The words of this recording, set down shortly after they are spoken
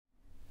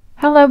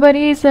Hello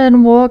buddies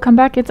and welcome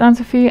back, it's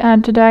Anne-Sophie,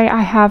 and today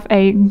I have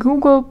a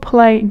Google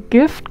Play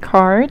gift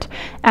card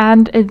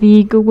and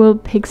the Google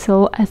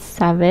Pixel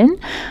 7,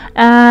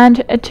 and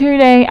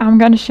today I'm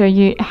going to show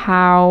you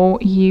how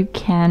you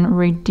can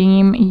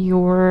redeem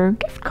your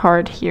gift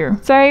card here.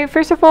 So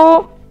first of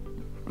all,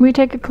 we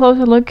take a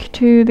closer look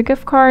to the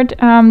gift card.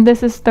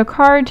 This is the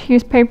card,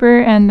 here's paper,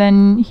 and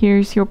then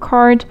here's your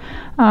card.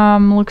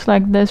 Looks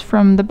like this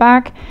from the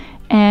back.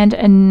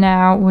 And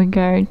now we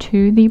go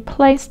to the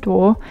Play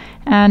Store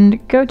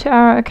and go to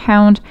our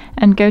account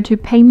and go to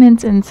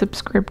payments and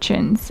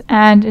subscriptions.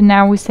 And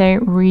now we say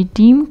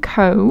redeem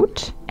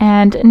code.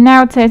 And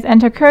now it says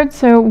enter code.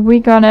 So we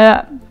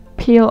gotta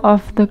peel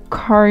off the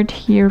card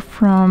here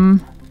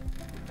from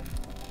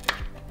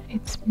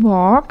its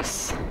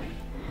box.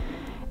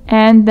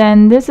 And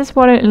then this is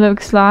what it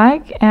looks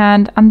like.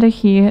 And under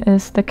here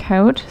is the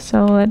code.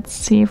 So let's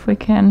see if we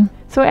can...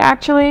 So we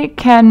actually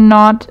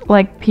cannot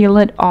like peel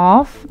it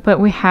off, but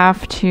we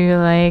have to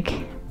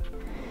like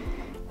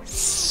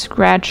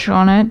scratch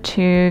on it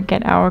to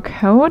get our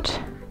code.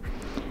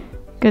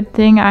 Good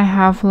thing I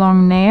have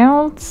long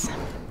nails.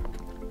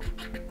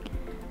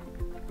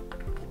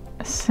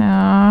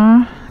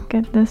 So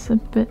get this a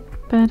bit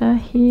better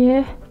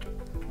here.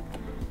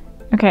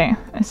 Okay,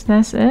 is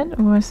this it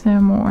or is there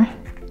more?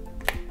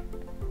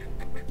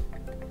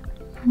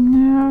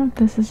 No,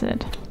 this is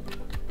it.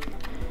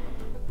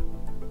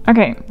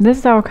 Okay, this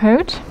is our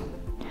code,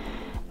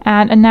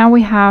 and now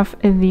we have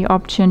the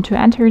option to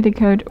enter the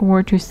code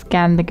or to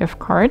scan the gift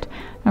card.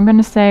 I'm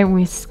gonna say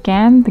we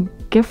scan the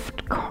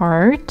gift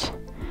card,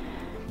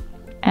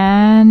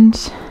 and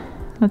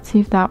let's see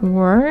if that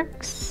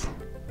works.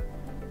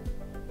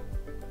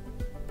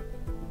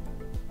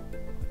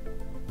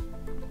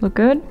 Look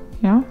good?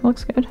 Yeah,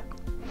 looks good.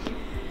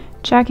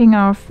 Checking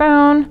our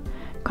phone.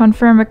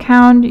 Confirm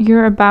account.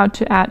 You're about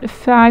to add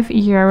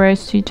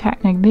 €5 to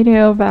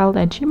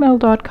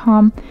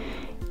technicvideoval@gmail.com.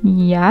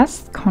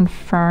 Yes,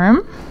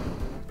 confirm.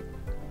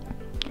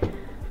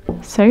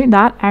 So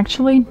that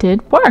actually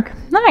did work.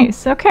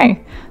 Nice.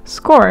 Okay.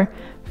 Score.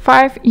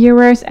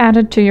 €5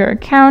 added to your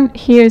account.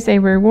 Here's a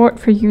reward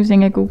for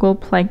using a Google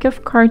Play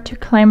gift card. To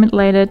claim it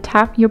later,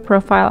 tap your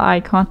profile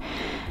icon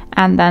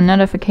and then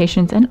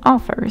notifications and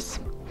offers.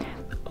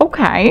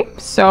 Okay,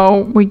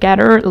 so we get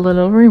a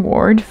little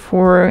reward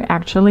for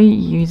actually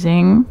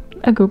using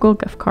a Google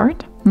gift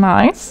card.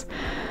 Nice.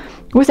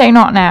 We say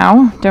not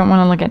now, don't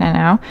want to look at it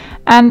now.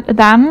 And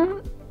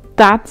then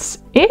that's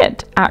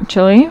it,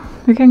 actually.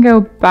 We can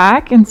go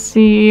back and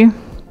see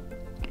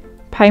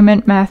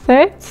payment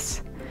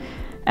methods.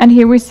 And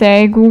here we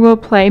say Google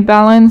Play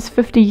balance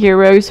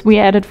 €50. We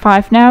added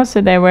 5 now,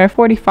 so there were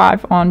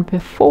 45 on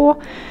before.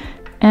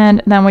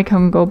 And then we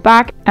can go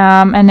back,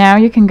 and now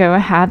you can go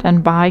ahead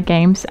and buy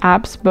games,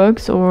 apps,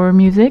 books, or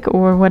music,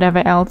 or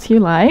whatever else you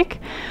like.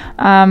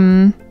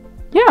 Yeah,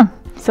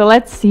 so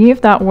let's see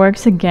if that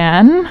works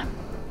again.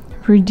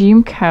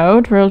 Redeem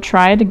code, we'll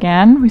try it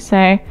again. We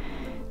say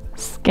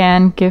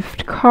scan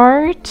gift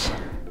card,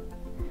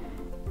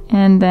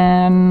 and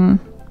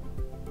then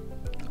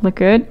look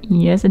good.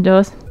 Yes, it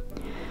does.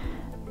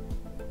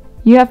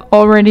 You have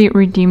already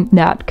redeemed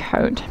that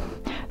code.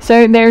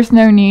 So there's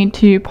no need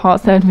to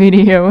pause that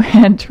video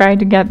and try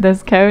to get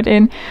this code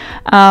in.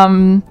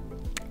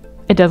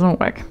 It doesn't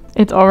work.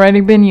 It's already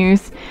been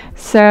used.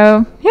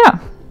 So yeah,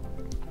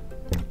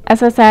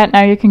 as I said,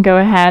 now you can go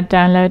ahead,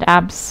 download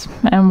apps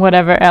and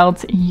whatever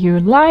else you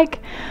like.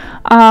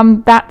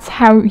 That's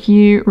how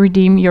you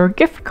redeem your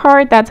gift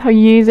card. That's how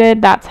you use it.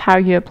 That's how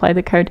you apply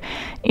the code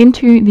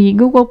into the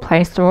Google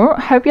Play Store.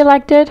 Hope you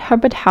liked it.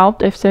 Hope it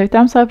helped. If so,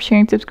 thumbs up, share,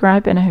 and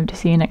subscribe, and I hope to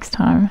see you next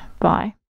time. Bye.